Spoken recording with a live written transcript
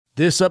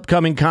This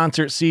upcoming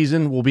concert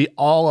season will be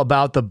all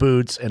about the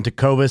boots, and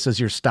Tecovas is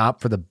your stop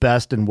for the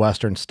best in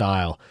Western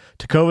style.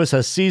 Tecovas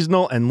has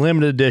seasonal and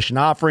limited edition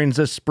offerings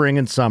this spring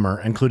and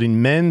summer,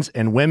 including men's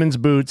and women's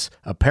boots,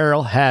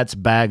 apparel, hats,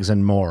 bags,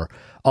 and more.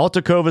 All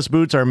Tecovas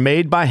boots are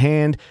made by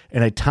hand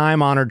in a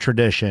time-honored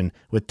tradition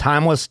with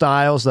timeless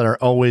styles that are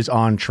always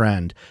on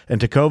trend. And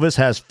Tecovas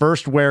has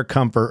first wear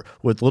comfort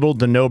with little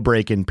to no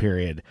break-in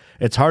period.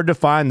 It's hard to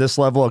find this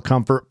level of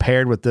comfort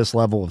paired with this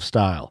level of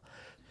style.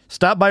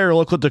 Stop by your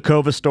local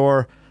Tecovas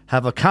store,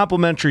 have a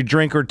complimentary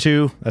drink or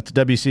two, that's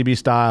WCB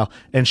style,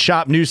 and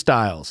shop new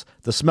styles.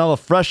 The smell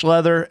of fresh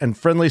leather and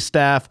friendly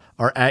staff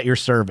are at your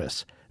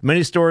service.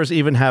 Many stores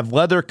even have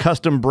leather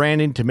custom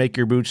branding to make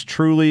your boots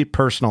truly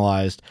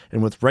personalized.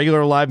 And with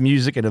regular live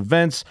music and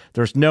events,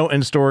 there's no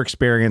in-store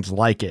experience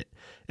like it.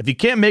 If you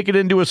can't make it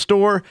into a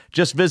store,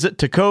 just visit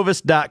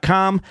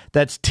tecovas.com.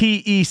 That's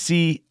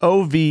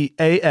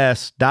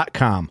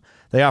TECOVAS.com.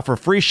 They offer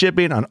free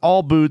shipping on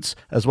all boots,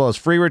 as well as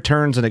free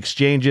returns and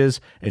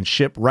exchanges, and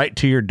ship right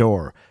to your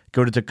door.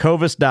 Go to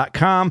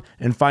tecovas.com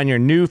and find your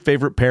new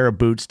favorite pair of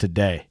boots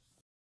today.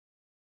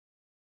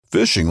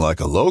 Fishing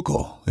like a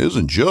local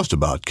isn't just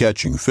about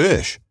catching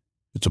fish.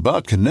 It's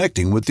about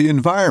connecting with the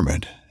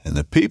environment and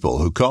the people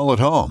who call it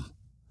home.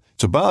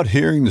 It's about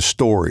hearing the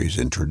stories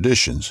and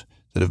traditions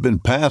that have been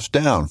passed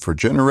down for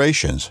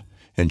generations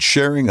and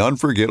sharing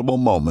unforgettable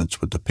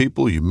moments with the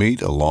people you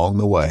meet along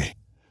the way.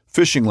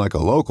 Fishing like a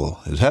local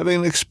is having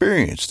an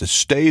experience that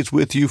stays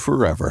with you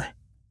forever.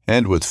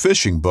 And with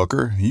Fishing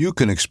Booker, you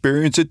can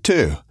experience it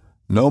too,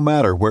 no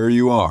matter where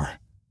you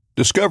are.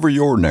 Discover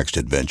your next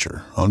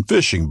adventure on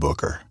Fishing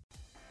Booker.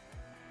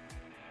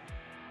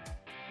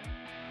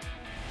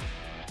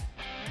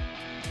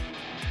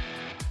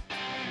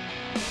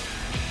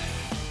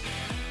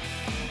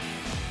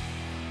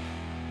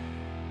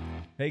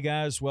 Hey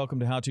guys, welcome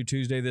to How To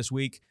Tuesday this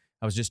week.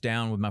 I was just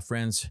down with my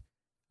friends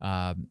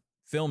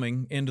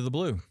filming Into the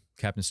Blue.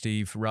 Captain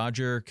Steve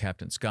Roger,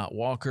 Captain Scott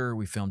Walker,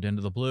 we filmed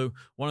Into the Blue.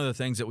 One of the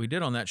things that we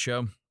did on that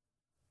show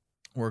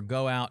were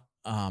go out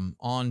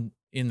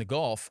in the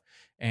Gulf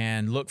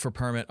and look for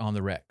permit on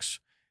the wrecks.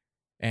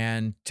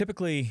 And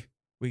typically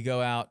we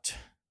go out,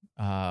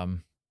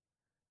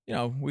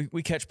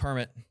 we catch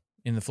permit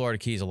in the Florida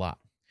Keys a lot.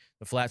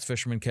 The flats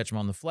fishermen catch them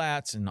on the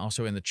flats and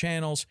also in the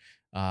channels.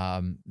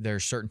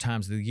 There's certain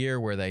times of the year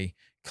where they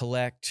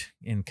collect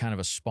in kind of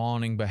a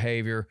spawning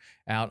behavior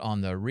out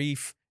on the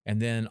reef. And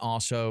then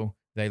also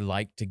they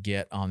like to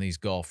get on these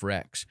Gulf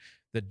wrecks.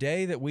 The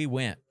day that we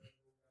went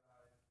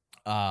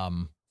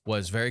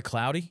was very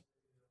cloudy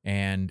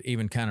and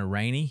even kind of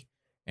rainy.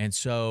 And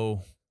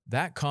so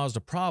that caused a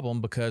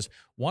problem because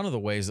one of the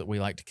ways that we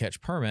like to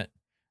catch permit,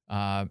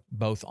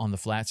 both on the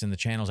flats and the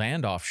channels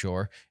and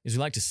offshore, is we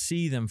like to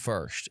see them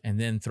first and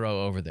then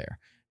throw over there.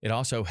 It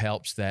also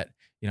helps that,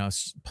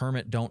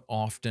 permit don't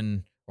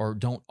always,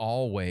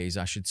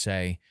 I should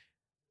say,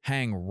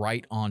 hang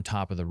right on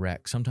top of the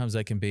wreck. Sometimes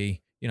they can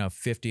be,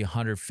 50,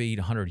 100 feet,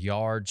 100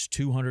 yards,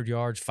 200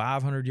 yards,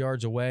 500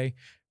 yards away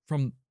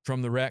from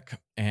the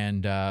wreck.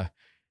 And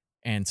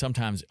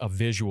sometimes a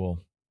visual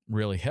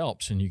really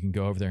helps and you can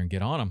go over there and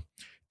get on them.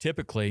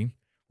 Typically,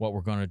 what we're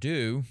going to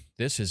do,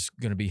 this is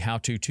going to be How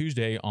To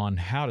Tuesday on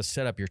how to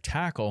set up your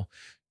tackle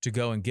to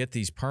go and get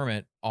these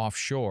permit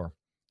offshore.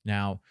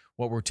 Now,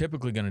 what we're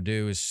typically going to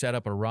do is set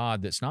up a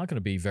rod that's not going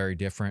to be very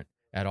different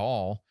at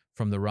all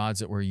from the rods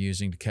that we're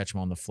using to catch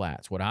them on the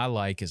flats. What I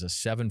like is a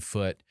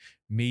 7-foot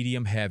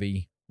medium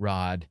heavy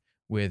rod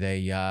with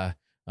I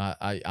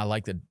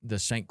like the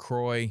St.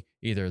 Croix,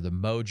 either the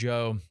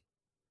Mojo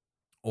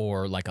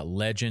or like a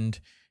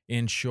Legend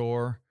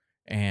inshore.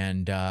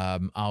 And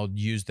I'll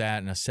use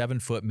that in a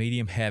 7-foot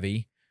medium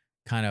heavy,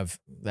 kind of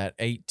that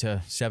 8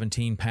 to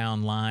 17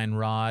 pound line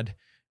rod,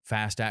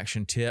 fast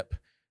action tip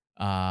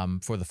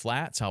for the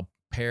flats. I'll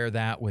pair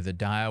that with a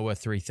Daiwa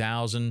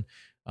 3000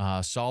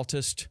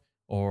 Saltist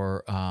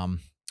or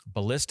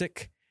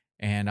ballistic,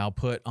 and I'll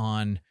put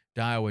on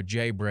Daiwa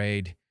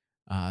J-braid,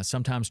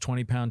 sometimes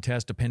 20-pound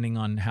test, depending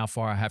on how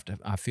far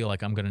I feel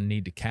like I'm going to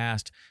need to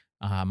cast.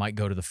 I might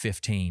go to the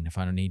 15 if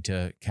I don't need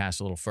to cast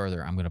a little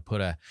further. I'm going to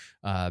put a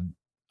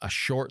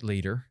short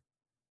leader,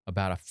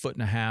 about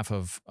 1.5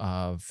 foot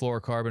of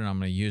fluorocarbon, and I'm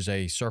going to use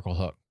a circle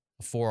hook,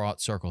 a 4/0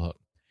 circle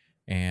hook.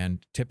 And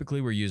typically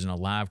we're using a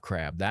live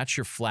crab. That's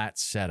your flat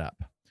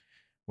setup,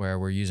 where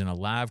we're using a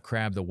live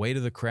crab. The weight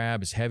of the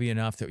crab is heavy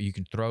enough that you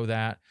can throw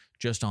that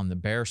just on the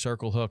bare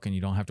circle hook and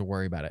you don't have to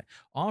worry about it.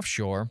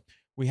 Offshore,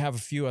 we have a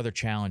few other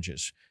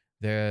challenges.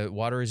 The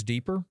water is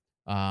deeper,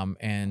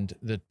 and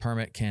the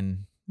permit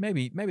can,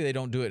 maybe they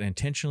don't do it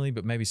intentionally,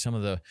 but maybe some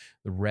of the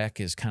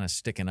wreck is kind of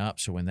sticking up.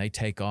 So when they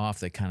take off,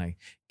 they kind of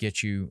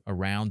get you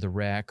around the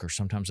wreck, or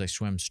sometimes they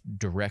swim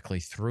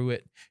directly through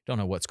it. Don't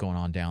know what's going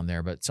on down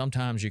there, but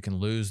sometimes you can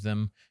lose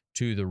them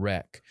to the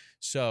wreck.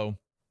 So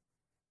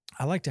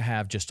I like to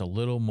have just a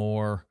little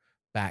more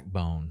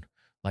backbone,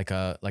 like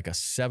a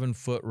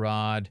 7-foot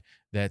rod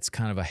that's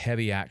kind of a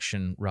heavy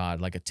action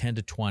rod, like a 10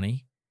 to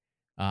 20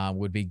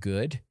 would be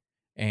good.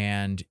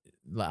 And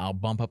I'll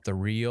bump up the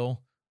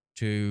reel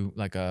to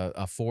like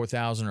a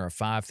 4,000 or a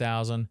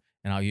 5,000,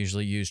 and I'll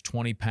usually use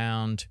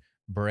 20-pound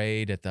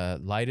braid at the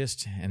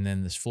lightest, and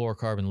then this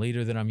fluorocarbon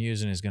leader that I'm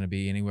using is going to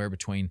be anywhere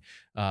between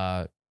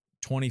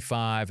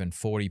 25 and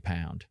 40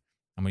 pound.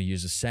 I'm going to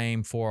use the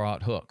same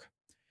 4/0 hook,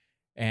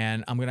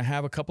 and I'm going to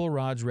have a couple of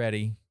rods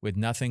ready with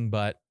nothing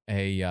but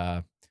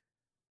a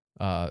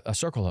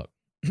circle hook.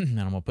 And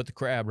I'm going to put the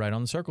crab right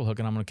on the circle hook,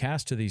 and I'm going to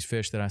cast to these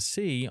fish that I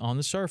see on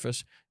the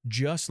surface,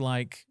 just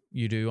like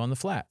you do on the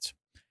flats.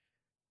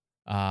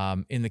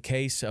 In the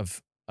case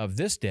of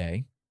this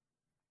day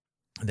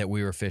that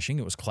we were fishing,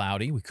 it was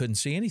cloudy. We couldn't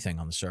see anything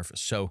on the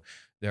surface. So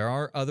there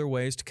are other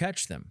ways to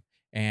catch them.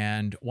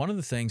 And one of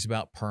the things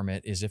about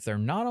permit is if they're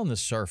not on the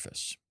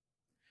surface,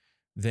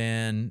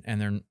 then,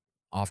 and they're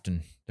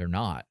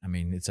not. I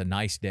mean, it's a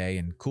nice day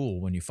and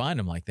cool when you find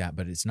them like that,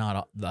 but it's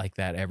not like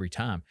that every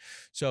time.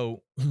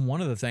 So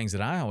one of the things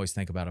that I always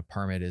think about a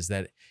permit is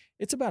that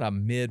it's about a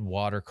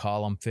mid-water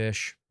column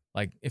fish.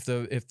 Like if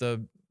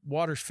the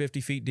water's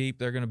 50 feet deep,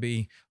 they're going to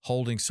be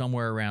holding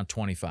somewhere around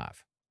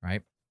 25,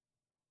 right?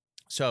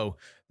 So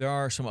there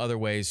are some other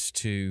ways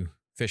to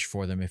fish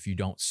for them if you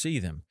don't see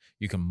them.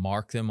 You can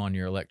mark them on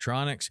your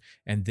electronics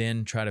and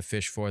then try to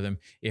fish for them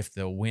if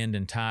the wind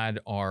and tide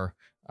are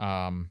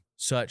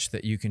such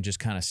that you can just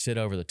kind of sit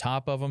over the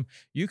top of them.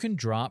 You can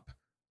drop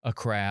a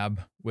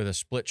crab with a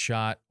split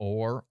shot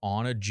or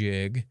on a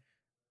jig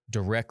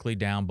directly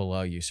down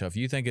below you. So if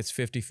you think it's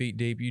 50 feet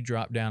deep, you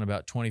drop down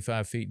about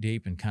 25 feet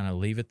deep and kind of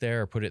leave it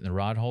there or put it in the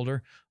rod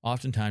holder.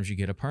 Oftentimes you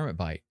get a permit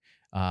bite.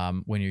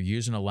 When you're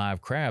using a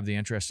live crab, the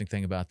interesting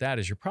thing about that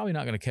is you're probably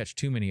not going to catch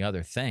too many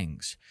other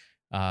things.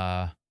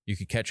 You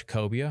could catch a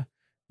cobia.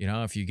 You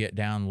know, if you get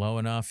down low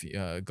enough,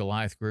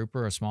 Goliath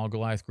grouper, a small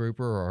Goliath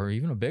grouper, or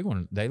even a big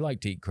one, they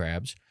like to eat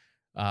crabs.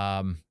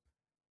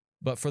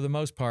 But for the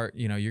most part,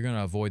 you know, you're going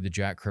to avoid the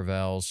Jack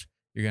Crevalles.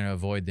 You're going to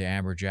avoid the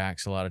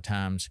amberjacks a lot of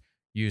times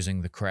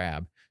using the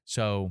crab.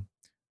 So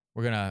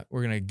we're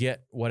gonna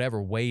get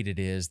whatever weight it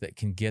is that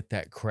can get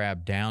that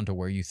crab down to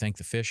where you think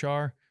the fish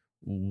are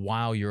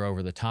while you're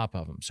over the top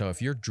of them. So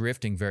if you're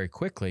drifting very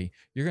quickly,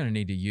 you're going to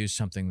need to use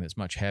something that's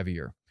much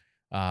heavier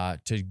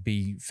to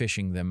be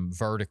fishing them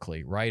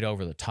vertically right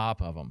over the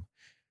top of them.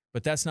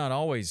 But that's not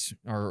always,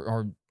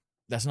 or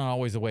that's not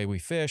always the way we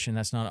fish, and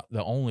that's not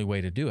the only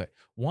way to do it.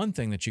 One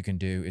thing that you can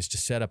do is to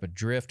set up a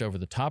drift over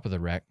the top of the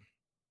wreck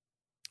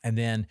and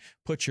then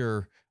put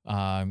your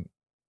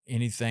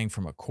anything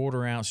from a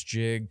 1/4 ounce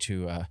jig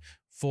to a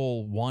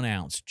full 1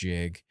 ounce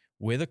jig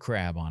with a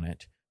crab on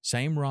it,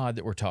 same rod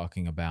that we're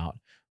talking about.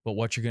 But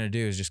what you're going to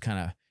do is just kind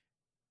of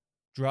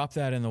drop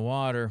that in the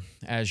water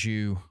as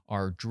you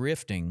are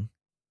drifting,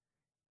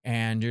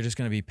 and you're just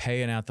going to be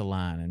paying out the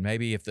line. And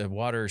maybe if the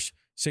water's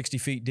 60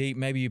 feet deep,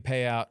 maybe you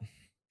pay out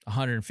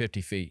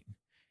 150 feet.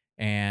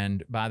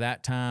 And by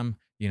that time,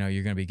 you know,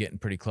 you're going to be getting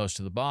pretty close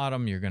to the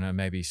bottom. You're going to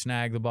maybe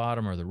snag the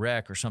bottom or the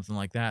wreck or something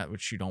like that,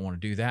 which you don't want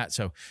to do that.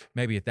 So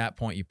maybe at that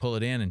point you pull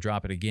it in and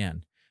drop it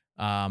again.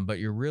 But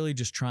you're really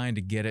just trying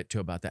to get it to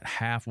about that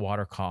half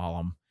water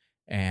column.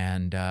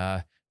 And,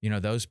 you know,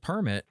 the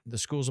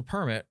schools of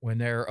permit, when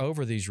they're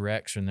over these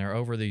wrecks and they're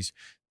over these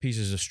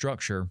pieces of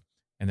structure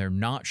and they're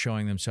not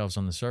showing themselves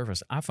on the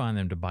surface, I find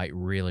them to bite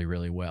really,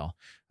 really well.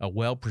 A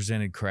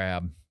well-presented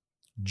crab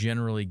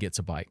generally gets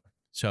a bite.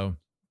 So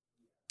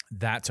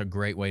that's a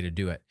great way to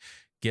do it.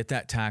 Get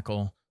that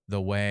tackle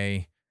the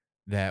way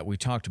that we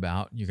talked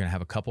about. You're going to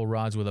have a couple of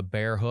rods with a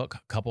bare hook,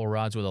 a couple of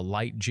rods with a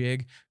light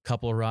jig, a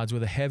couple of rods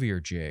with a heavier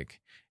jig.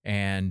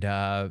 And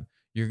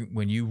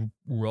when you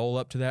roll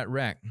up to that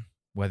wreck,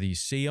 whether you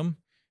see them,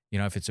 you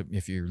know,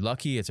 if you're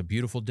lucky, it's a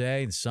beautiful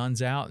day, the sun's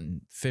out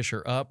and fish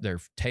are up, their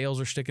tails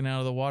are sticking out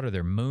of the water,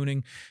 they're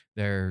mooning,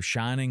 they're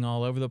shining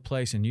all over the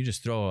place, and you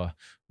just throw a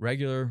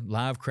regular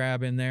live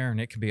crab in there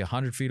and it can be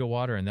 100 feet of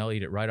water and they'll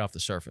eat it right off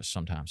the surface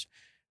sometimes.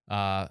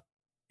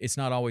 It's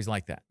not always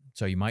like that.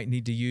 So you might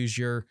need to use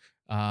your,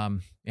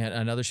 and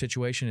another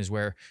situation is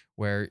where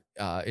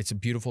it's a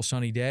beautiful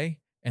sunny day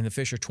and the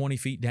fish are 20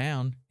 feet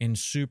down in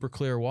super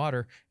clear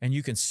water and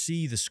you can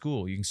see the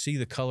school. You can see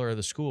the color of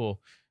the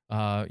school,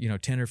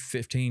 10 or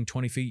 15,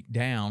 20 feet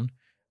down.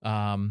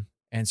 And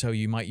so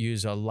you might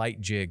use a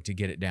light jig to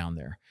get it down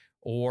there.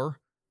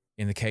 Or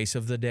in the case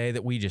of the day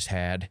that we just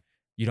had,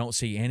 you don't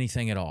see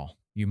anything at all.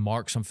 You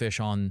mark some fish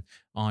on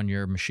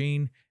your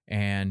machine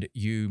and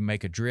you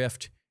make a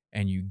drift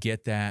and you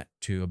get that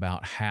to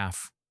about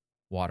half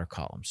water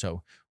column.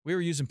 So we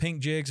were using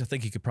pink jigs. I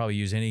think you could probably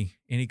use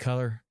any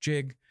color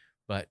jig,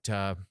 but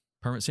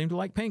permit seemed to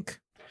like pink.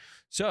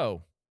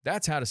 So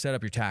that's how to set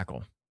up your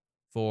tackle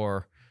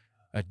for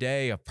a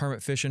day of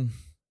permit fishing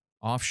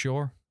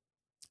offshore.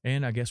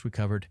 And I guess we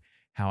covered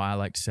how I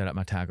like to set up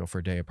my tackle for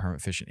a day of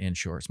permit fishing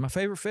inshore. It's my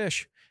favorite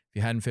fish. If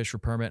you hadn't fished for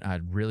permit,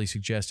 I'd really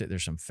suggest it.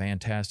 There's some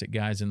fantastic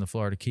guys in the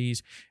Florida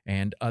Keys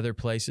and other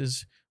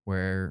places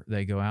where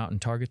they go out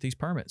and target these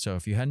permits. So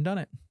if you hadn't done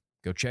it,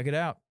 go check it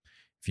out.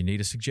 If you need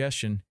a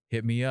suggestion,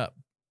 hit me up,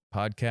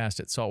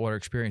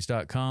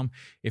 podcast@saltwaterexperience.com.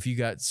 If you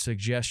got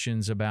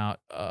suggestions about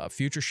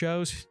future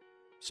shows,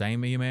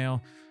 same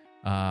email.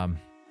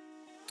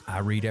 I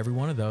read every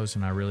one of those,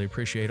 and I really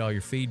appreciate all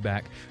your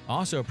feedback. I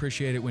also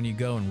appreciate it when you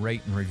go and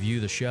rate and review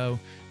the show.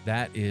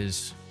 That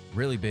is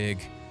really big,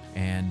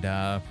 and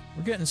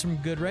we're getting some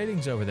good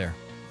ratings over there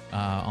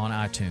on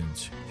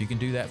iTunes. If you can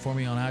do that for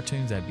me on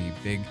iTunes, that'd be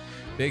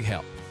big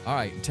help. All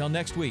right, until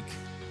next week,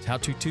 it's How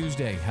To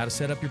Tuesday, how to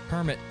set up your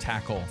permit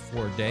tackle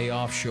for a day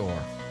offshore.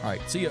 All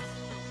right, see ya.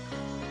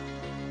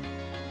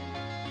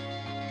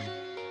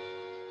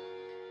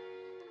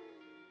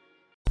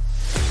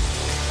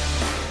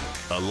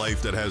 A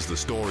life that has the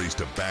stories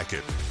to back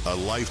it. A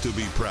life to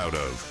be proud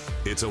of.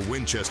 It's a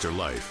Winchester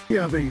life.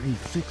 Yeah, baby.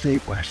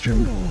 6'8"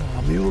 Western.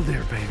 Oh, mule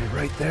deer, baby,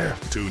 right there.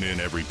 Tune in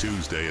every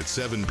Tuesday at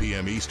 7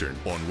 p.m. Eastern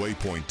on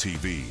Waypoint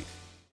TV.